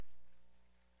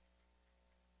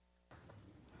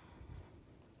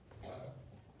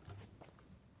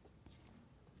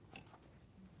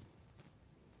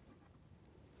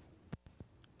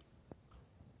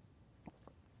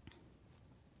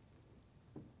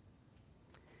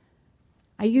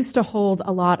I used to hold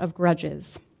a lot of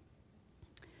grudges,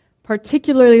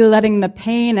 particularly letting the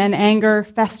pain and anger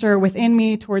fester within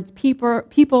me towards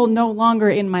people no longer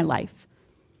in my life.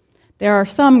 There are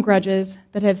some grudges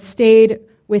that have stayed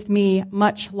with me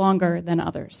much longer than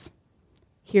others.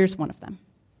 Here's one of them.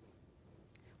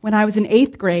 When I was in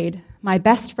 8th grade, my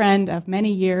best friend of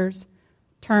many years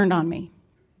turned on me.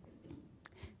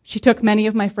 She took many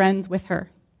of my friends with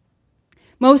her.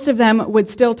 Most of them would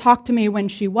still talk to me when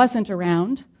she wasn't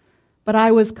around, but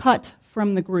I was cut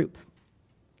from the group.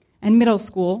 And middle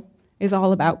school is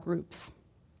all about groups.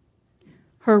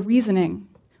 Her reasoning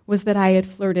was that I had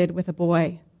flirted with a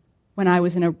boy when I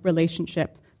was in a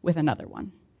relationship with another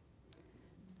one.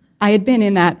 I had been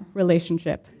in that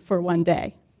relationship for one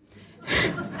day.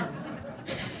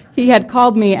 He had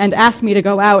called me and asked me to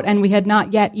go out, and we had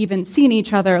not yet even seen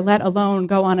each other, let alone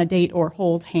go on a date or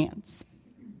hold hands.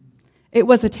 It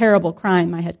was a terrible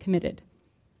crime I had committed.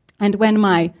 And when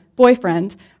my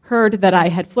boyfriend heard that I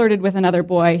had flirted with another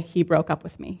boy, he broke up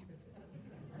with me.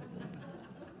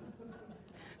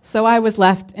 So I was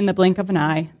left in the blink of an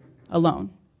eye, alone.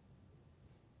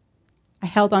 I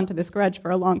held on to this grudge for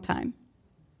a long time.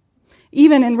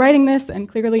 Even in writing this, and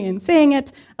clearly in saying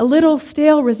it, a little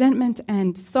stale resentment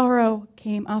and sorrow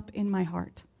came up in my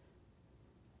heart,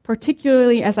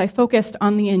 particularly as I focused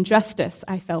on the injustice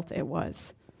I felt it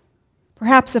was.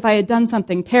 Perhaps if I had done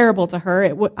something terrible to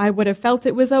her, I would have felt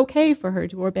it was okay for her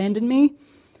to abandon me.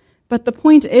 But the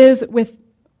point is, with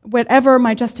whatever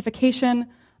my justification,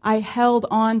 I held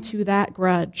on to that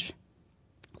grudge,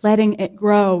 letting it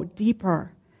grow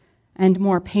deeper and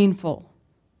more painful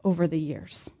over the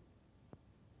years.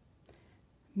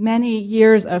 Many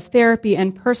years of therapy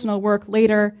and personal work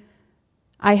later,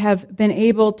 I have been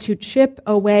able to chip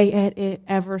away at it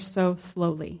ever so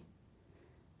slowly.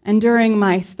 And during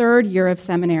my 3rd year of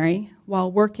seminary,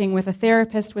 while working with a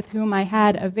therapist with whom I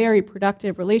had a very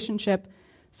productive relationship,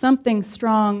 something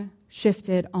strong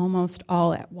shifted almost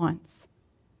all at once.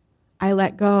 I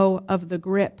let go of the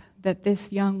grip that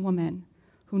this young woman,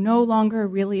 who no longer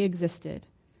really existed,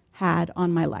 had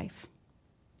on my life.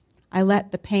 I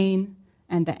let the pain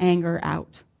and the anger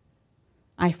out.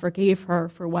 I forgave her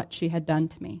for what she had done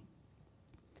to me.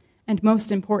 And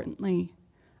most importantly,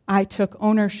 I took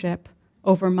ownership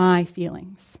over my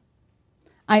feelings.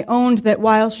 I owned that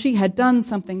while she had done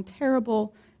something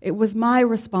terrible, it was my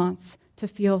response to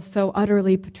feel so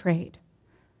utterly betrayed,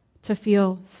 to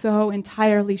feel so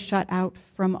entirely shut out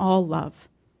from all love,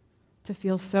 to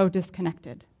feel so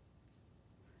disconnected.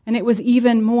 And it was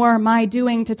even more my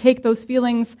doing to take those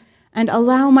feelings and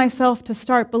allow myself to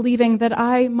start believing that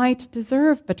I might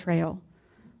deserve betrayal,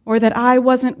 or that I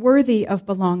wasn't worthy of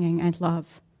belonging and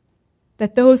love,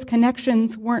 that those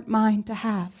connections weren't mine to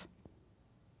have.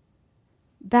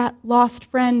 That lost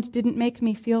friend didn't make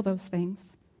me feel those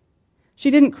things. She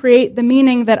didn't create the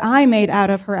meaning that I made out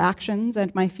of her actions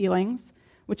and my feelings,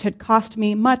 which had cost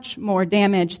me much more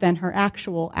damage than her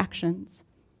actual actions.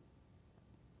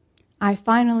 I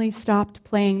finally stopped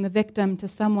playing the victim to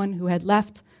someone who had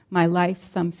left my life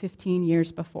some 15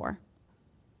 years before.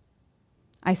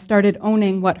 I started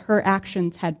owning what her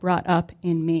actions had brought up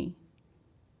in me,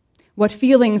 what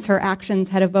feelings her actions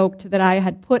had evoked that I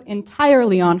had put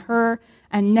entirely on her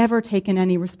and never taken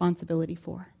any responsibility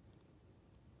for.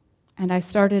 And I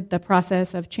started the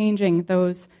process of changing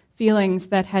those feelings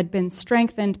that had been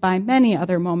strengthened by many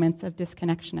other moments of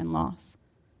disconnection and loss.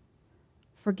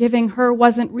 Forgiving her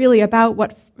wasn't really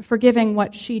about forgiving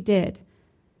what she did,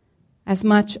 as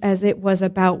much as it was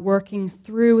about working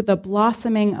through the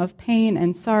blossoming of pain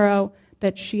and sorrow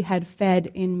that she had fed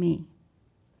in me.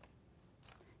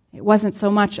 It wasn't so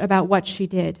much about what she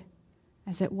did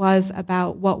as it was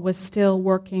about what was still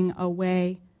working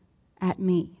away at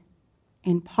me,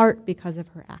 in part because of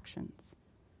her actions,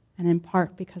 and in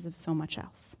part because of so much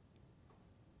else.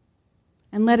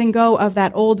 And letting go of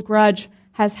that old grudge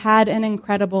has had an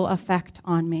incredible effect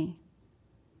on me.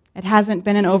 It hasn't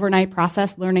been an overnight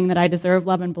process learning that I deserve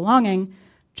love and belonging,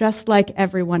 just like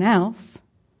everyone else,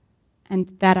 and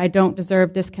that I don't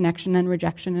deserve disconnection and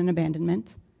rejection and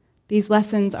abandonment. These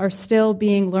lessons are still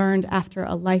being learned after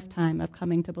a lifetime of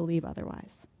coming to believe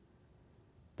otherwise.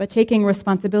 But taking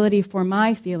responsibility for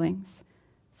my feelings,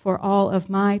 for all of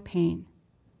my pain,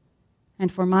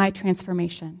 and for my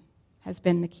transformation has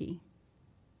been the key.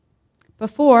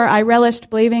 Before, I relished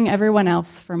blaming everyone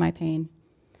else for my pain.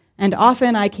 And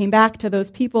often I came back to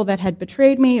those people that had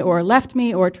betrayed me or left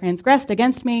me or transgressed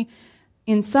against me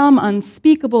in some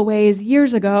unspeakable ways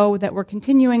years ago that were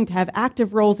continuing to have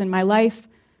active roles in my life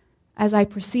as I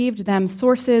perceived them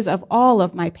sources of all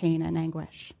of my pain and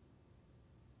anguish.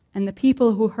 And the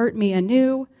people who hurt me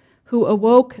anew, who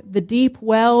awoke the deep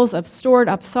wells of stored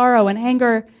up sorrow and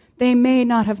anger they may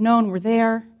not have known were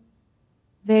there.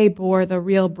 They bore the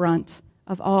real brunt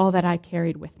of all that I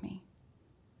carried with me.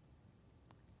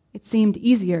 It seemed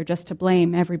easier just to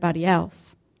blame everybody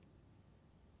else.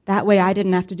 That way I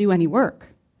didn't have to do any work.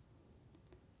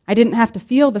 I didn't have to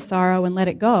feel the sorrow and let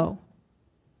it go.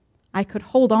 I could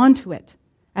hold on to it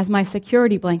as my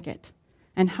security blanket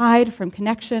and hide from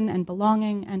connection and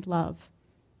belonging and love.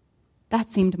 That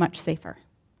seemed much safer.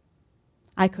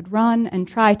 I could run and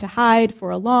try to hide for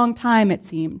a long time, it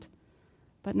seemed,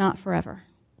 but not forever,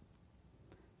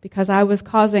 because I was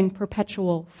causing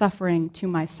perpetual suffering to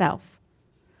myself.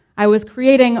 I was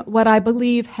creating what I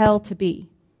believe hell to be,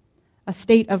 a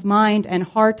state of mind and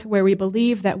heart where we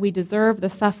believe that we deserve the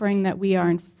suffering that we are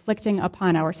inflicting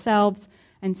upon ourselves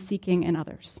and seeking in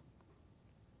others.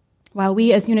 While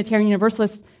we as Unitarian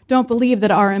Universalists don't believe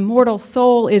that our immortal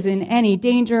soul is in any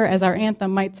danger, as our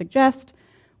anthem might suggest,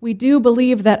 we do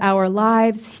believe that our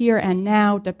lives here and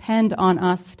now depend on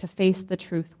us to face the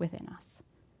truth within us.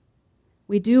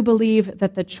 We do believe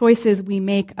that the choices we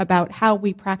make about how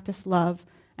we practice love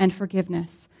and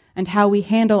forgiveness and how we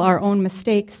handle our own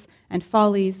mistakes and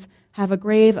follies have a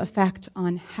grave effect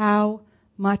on how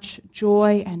much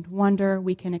joy and wonder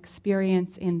we can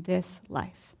experience in this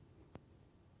life.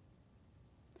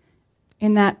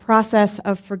 In that process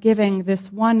of forgiving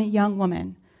this one young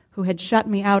woman who had shut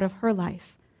me out of her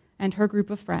life and her group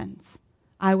of friends,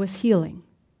 I was healing,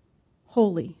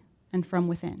 wholly and from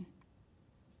within.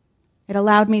 It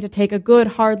allowed me to take a good,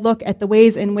 hard look at the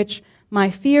ways in which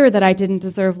my fear that I didn't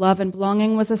deserve love and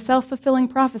belonging was a self-fulfilling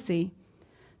prophecy,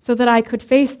 so that I could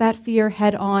face that fear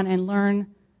head on and learn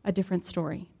a different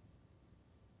story.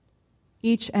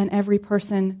 Each and every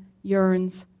person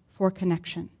yearns for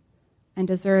connection and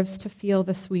deserves to feel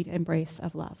the sweet embrace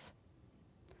of love.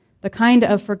 This kind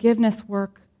of forgiveness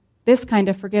work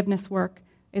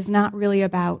is not really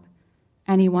about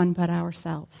anyone but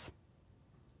ourselves.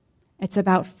 It's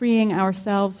about freeing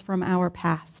ourselves from our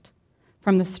past,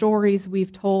 from the stories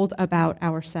we've told about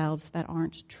ourselves that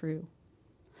aren't true,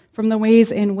 from the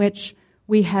ways in which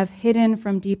we have hidden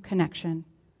from deep connection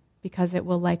because it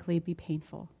will likely be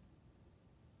painful.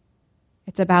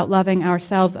 It's about loving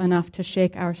ourselves enough to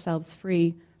shake ourselves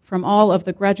free from all of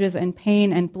the grudges and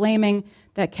pain and blaming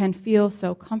that can feel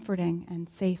so comforting and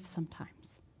safe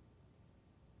sometimes.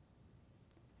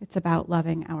 It's about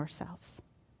loving ourselves.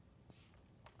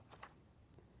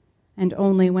 And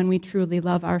only when we truly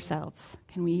love ourselves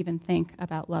can we even think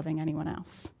about loving anyone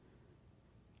else.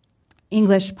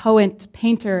 English poet,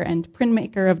 painter, and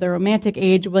printmaker of the Romantic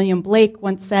Age, William Blake,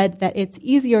 once said that it's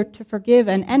easier to forgive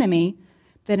an enemy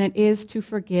than it is to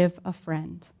forgive a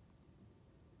friend.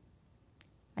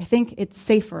 I think it's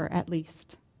safer, at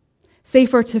least.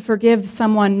 Safer to forgive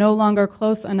someone no longer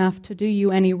close enough to do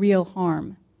you any real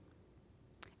harm.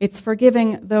 It's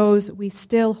forgiving those we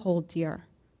still hold dear,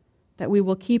 that we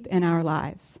will keep in our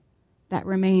lives, that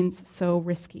remains so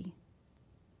risky.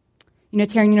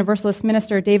 Unitarian Universalist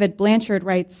minister David Blanchard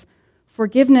writes,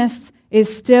 "Forgiveness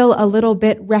is still a little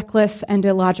bit reckless and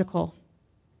illogical,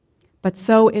 but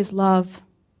so is love,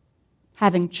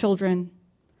 having children,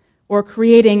 or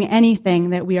creating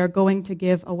anything that we are going to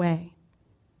give away.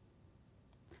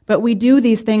 But we do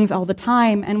these things all the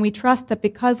time, and we trust that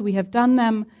because we have done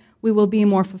them, we will be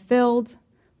more fulfilled,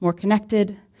 more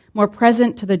connected, more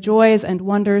present to the joys and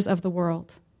wonders of the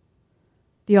world.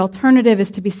 The alternative is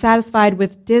to be satisfied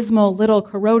with dismal, little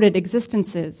corroded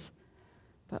existences,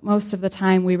 but most of the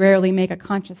time we rarely make a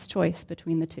conscious choice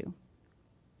between the two."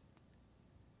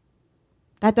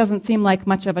 That doesn't seem like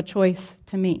much of a choice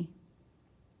to me.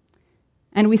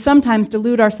 And we sometimes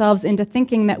delude ourselves into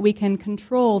thinking that we can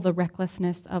control the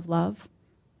recklessness of love.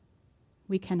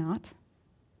 We cannot.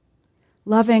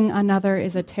 Loving another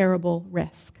is a terrible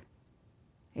risk.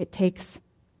 It takes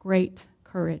great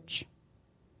courage,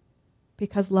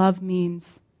 because love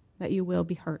means that you will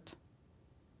be hurt.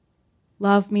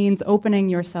 Love means opening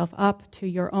yourself up to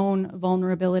your own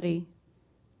vulnerability.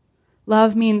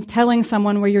 Love means telling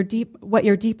someone what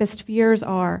your deepest fears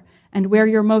are and where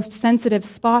your most sensitive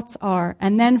spots are,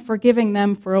 and then forgiving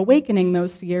them for awakening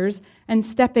those fears and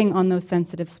stepping on those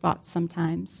sensitive spots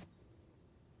sometimes.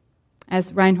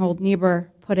 As Reinhold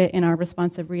Niebuhr put it in our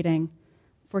responsive reading,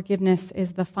 forgiveness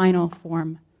is the final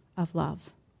form of love.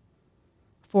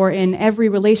 For in every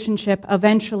relationship,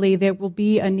 eventually there will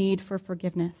be a need for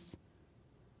forgiveness.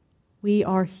 We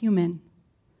are human.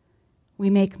 We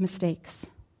make mistakes,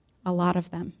 a lot of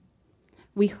them.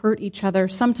 We hurt each other,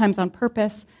 sometimes on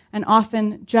purpose, and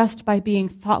often just by being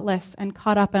thoughtless and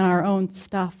caught up in our own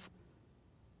stuff.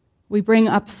 We bring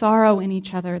up sorrow in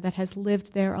each other that has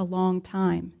lived there a long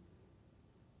time.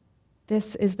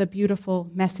 This is the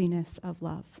beautiful messiness of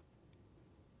love.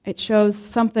 It shows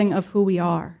something of who we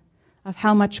are, of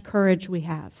how much courage we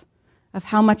have, of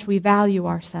how much we value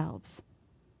ourselves,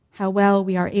 how well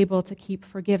we are able to keep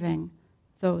forgiving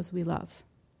those we love,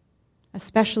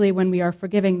 especially when we are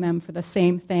forgiving them for the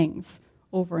same things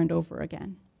over and over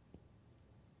again.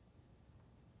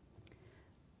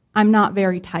 I'm not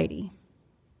very tidy.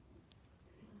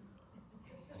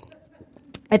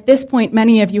 At this point,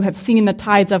 many of you have seen the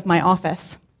tides of my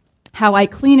office, how I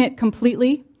clean it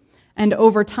completely, and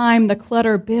over time the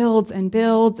clutter builds, and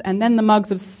then the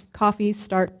mugs of coffee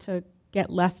start to get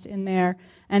left in there,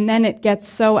 and then it gets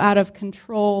so out of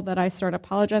control that I start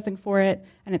apologizing for it,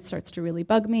 and it starts to really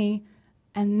bug me,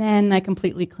 and then I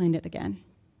completely clean it again.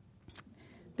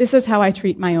 This is how I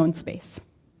treat my own space,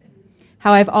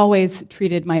 how I've always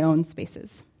treated my own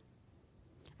spaces.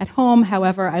 At home,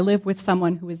 however, I live with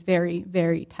someone who is very,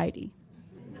 very tidy.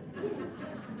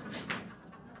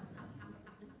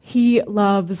 He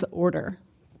loves order.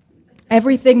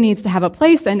 Everything needs to have a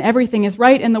place, and everything is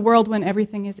right in the world when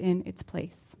everything is in its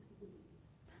place.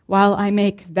 While I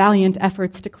make valiant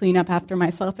efforts to clean up after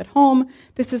myself at home,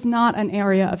 this is not an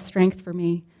area of strength for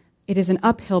me. It is an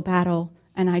uphill battle,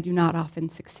 and I do not often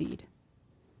succeed.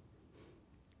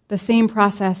 The same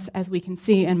process, as we can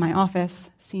see in my office,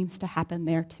 seems to happen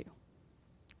there too.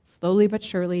 Slowly but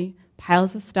surely,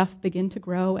 piles of stuff begin to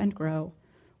grow and grow,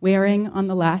 wearing on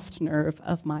the last nerve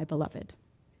of my beloved.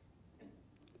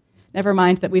 Never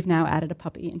mind that we've now added a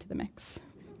puppy into the mix.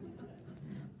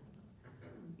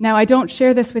 Now, I don't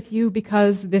share this with you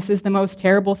because this is the most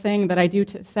terrible thing that I do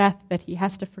to Seth that he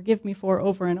has to forgive me for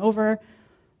over and over.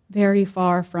 Very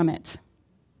far from it.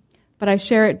 But I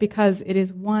share it because it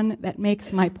is one that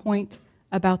makes my point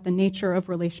about the nature of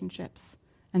relationships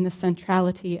and the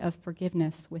centrality of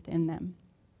forgiveness within them.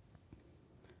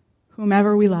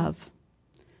 Whomever we love,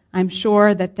 I'm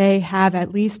sure that they have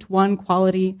at least one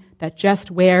quality that just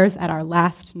wears at our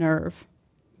last nerve.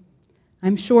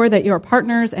 I'm sure that your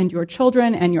partners and your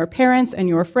children and your parents and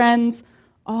your friends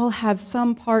all have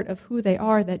some part of who they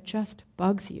are that just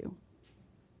bugs you.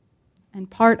 And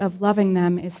part of loving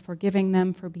them is forgiving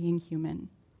them for being human,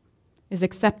 is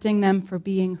accepting them for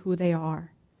being who they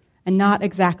are, and not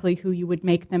exactly who you would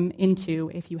make them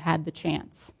into if you had the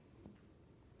chance.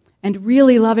 And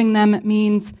really loving them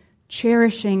means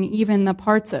cherishing even the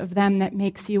parts of them that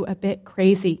makes you a bit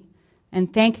crazy,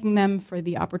 and thanking them for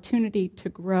the opportunity to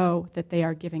grow that they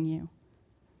are giving you.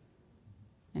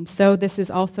 And so this is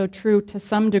also true to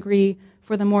some degree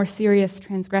for the more serious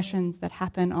transgressions that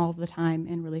happen all the time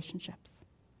in relationships.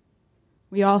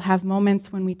 We all have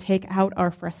moments when we take out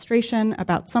our frustration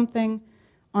about something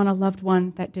on a loved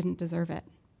one that didn't deserve it.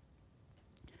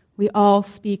 We all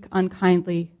speak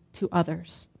unkindly to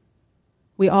others.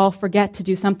 We all forget to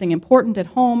do something important at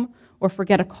home, or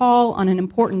forget a call on an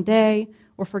important day,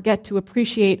 or forget to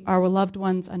appreciate our loved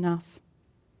ones enough.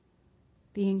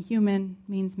 Being human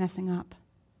means messing up.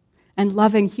 And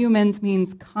loving humans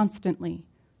means constantly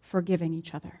forgiving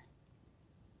each other.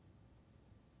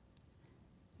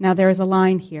 Now, there is a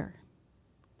line here.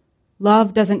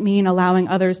 Love doesn't mean allowing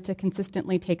others to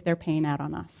consistently take their pain out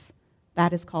on us.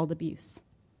 That is called abuse.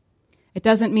 It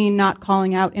doesn't mean not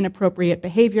calling out inappropriate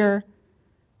behavior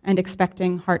and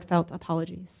expecting heartfelt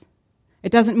apologies.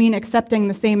 It doesn't mean accepting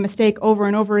the same mistake over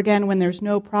and over again when there's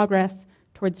no progress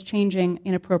towards changing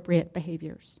inappropriate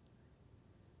behaviors.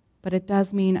 But it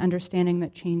does mean understanding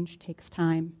that change takes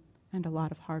time and a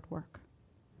lot of hard work.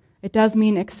 It does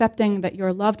mean accepting that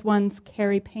your loved ones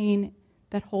carry pain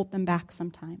that hold them back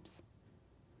sometimes.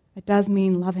 It does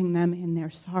mean loving them in their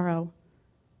sorrow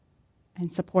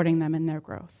and supporting them in their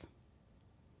growth.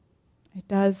 It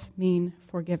does mean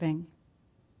forgiving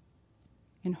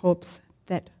in hopes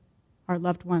that our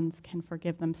loved ones can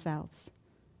forgive themselves.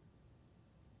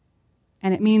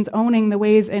 And it means owning the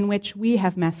ways in which we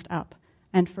have messed up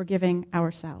and forgiving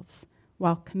ourselves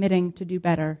while committing to do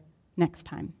better next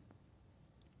time.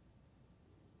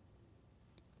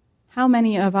 How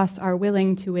many of us are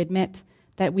willing to admit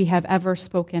that we have ever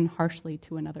spoken harshly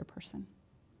to another person?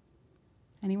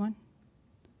 Anyone?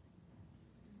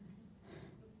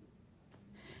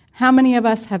 How many of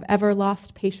us have ever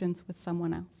lost patience with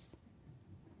someone else?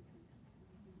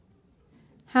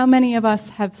 How many of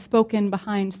us have spoken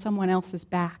behind someone else's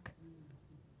back?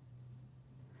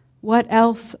 What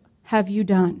else have you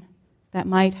done that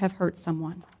might have hurt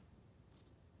someone?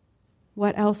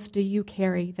 What else do you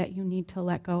carry that you need to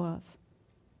let go of?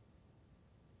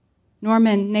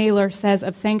 Norman Naylor says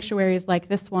of sanctuaries like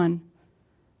this one,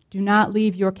 do not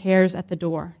leave your cares at the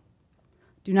door.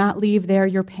 Do not leave there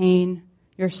your pain,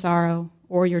 your sorrow,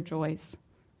 or your joys.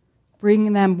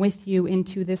 Bring them with you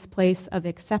into this place of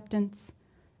acceptance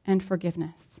and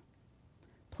forgiveness.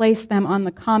 Place them on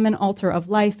the common altar of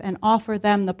life and offer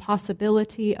them the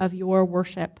possibility of your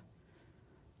worship.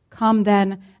 Come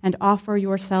then and offer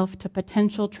yourself to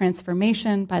potential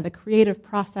transformation by the creative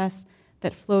process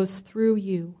that flows through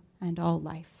you and all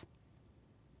life.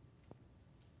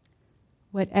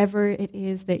 Whatever it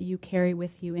is that you carry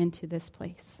with you into this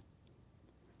place,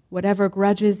 whatever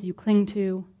grudges you cling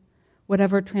to,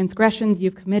 whatever transgressions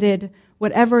you've committed,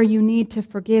 whatever you need to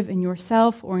forgive in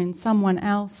yourself or in someone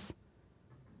else,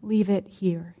 leave it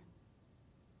here.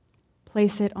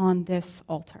 Place it on this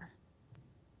altar.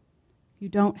 You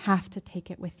don't have to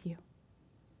take it with you.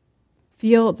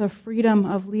 Feel the freedom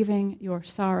of leaving your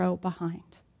sorrow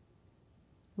behind.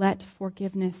 Let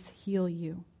forgiveness heal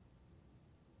you.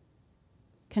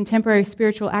 Contemporary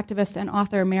spiritual activist and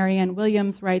author Marianne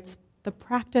Williams writes, "The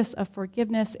practice of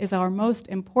forgiveness is our most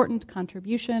important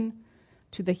contribution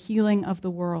to the healing of the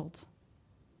world."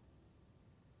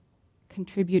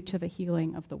 Contribute to the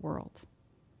healing of the world.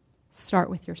 Start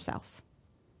with yourself.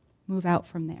 Move out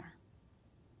from there.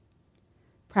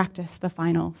 Practice the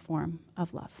final form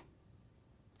of love.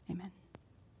 Amen.